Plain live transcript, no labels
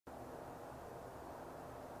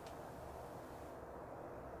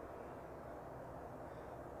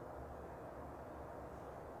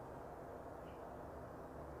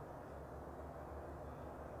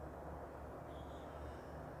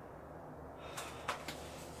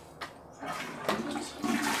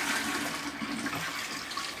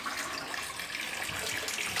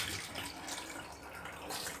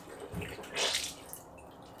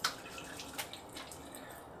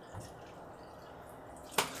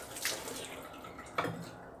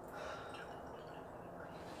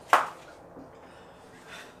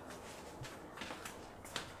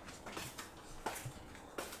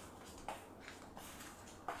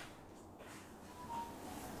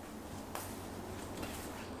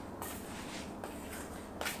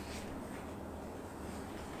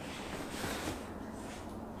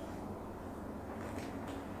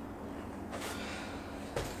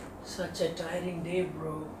Such a tiring day,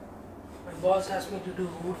 bro. My boss asked me to do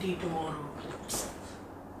OT tomorrow.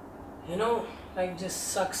 You know, life just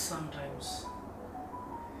sucks sometimes.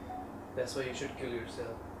 That's why you should kill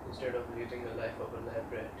yourself instead of living a life of a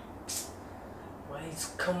lab rat.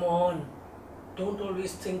 Miles, come on. Don't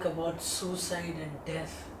always think about suicide and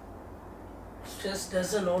death. Stress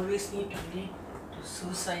doesn't always need to lead to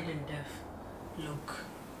suicide and death. Look,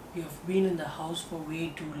 you have been in the house for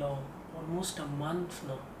way too long. Almost a month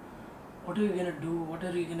now. What are you gonna do? What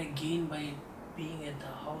are you gonna gain by being at the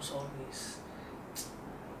house always?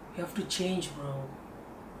 You have to change, bro.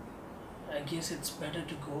 I guess it's better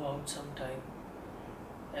to go out sometime.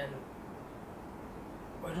 And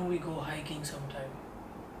why don't we go hiking sometime?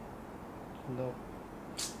 No.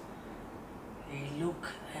 Hey, look,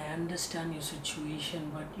 I understand your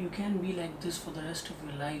situation, but you can't be like this for the rest of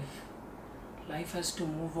your life. Life has to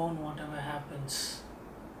move on whatever happens.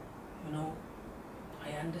 You know,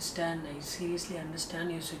 I understand, I seriously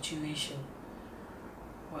understand your situation,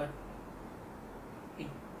 but it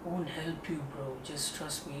won't help you, bro. Just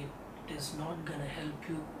trust me, it is not gonna help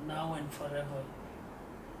you now and forever.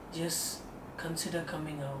 Just consider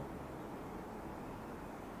coming out.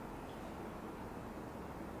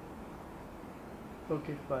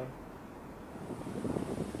 Okay, fine.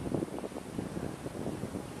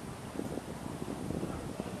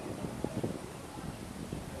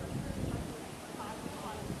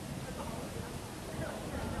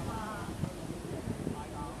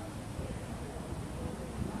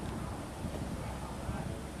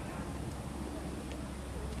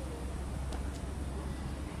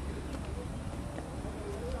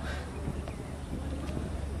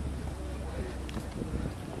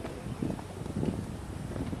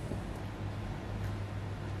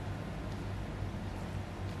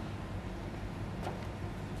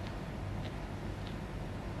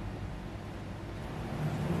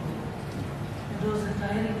 It was a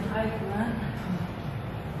tiring hike, man.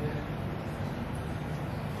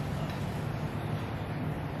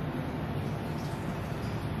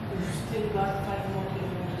 You still got 5 more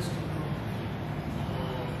kilometers to go.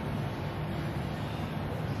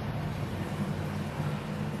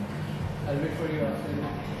 I'll wait for you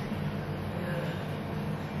outside.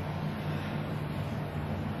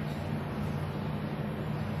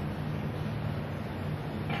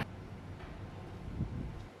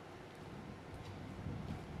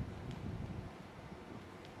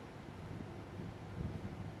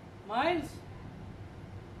 Miles?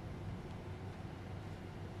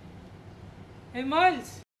 Hey,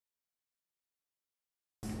 Miles!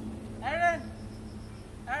 Aaron!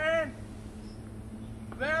 Aaron!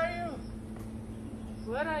 Where are you?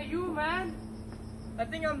 Where are you, man? I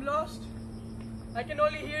think I'm lost. I can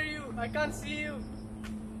only hear you. I can't see you.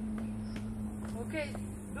 Okay,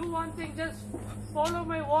 do one thing, just follow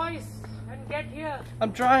my voice and get here.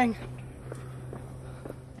 I'm trying.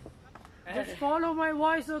 Just follow my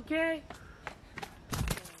voice, okay?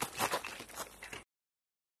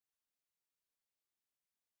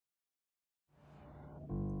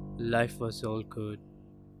 Life was all good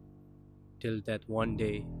till that one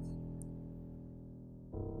day.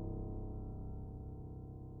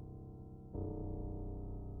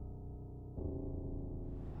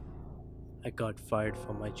 I got fired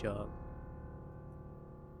from my job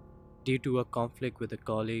due to a conflict with a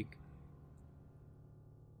colleague.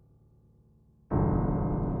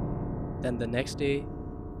 Then the next day,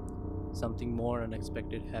 something more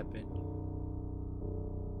unexpected happened.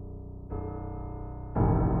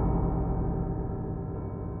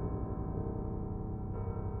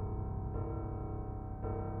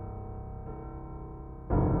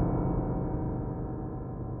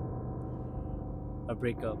 A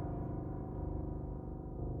breakup.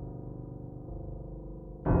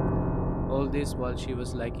 All this while she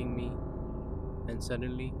was liking me, and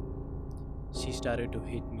suddenly she started to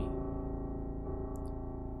hit me.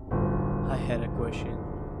 I had a question.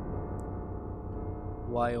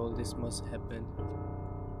 Why all this must happen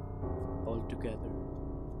all together?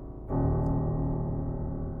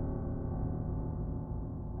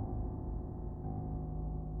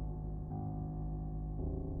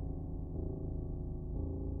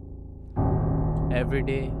 Every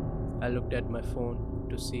day, I looked at my phone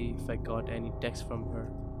to see if I got any text from her.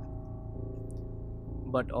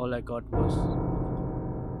 But all I got was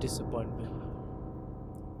disappointment.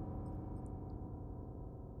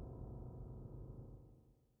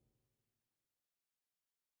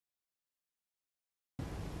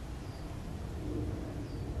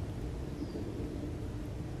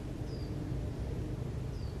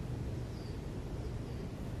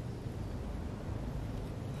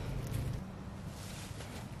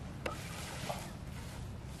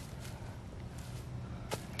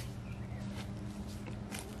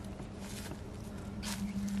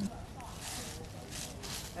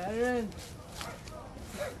 Aaron.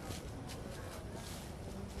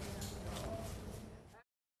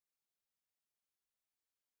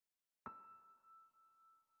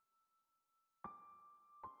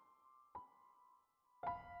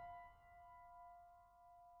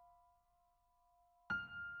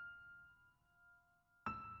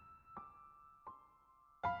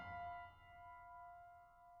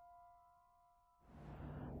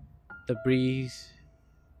 The breeze,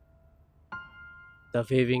 the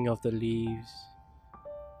waving of the leaves,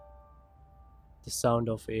 the sound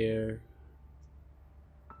of air,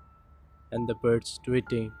 and the birds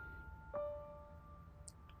tweeting.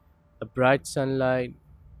 The bright sunlight,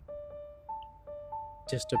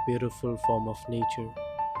 just a beautiful form of nature.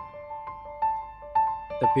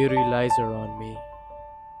 The beauty lies around me.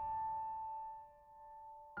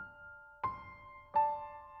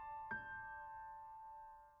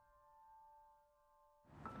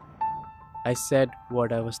 I said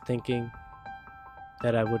what I was thinking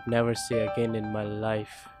that I would never say again in my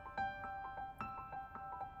life.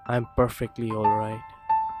 I'm perfectly alright.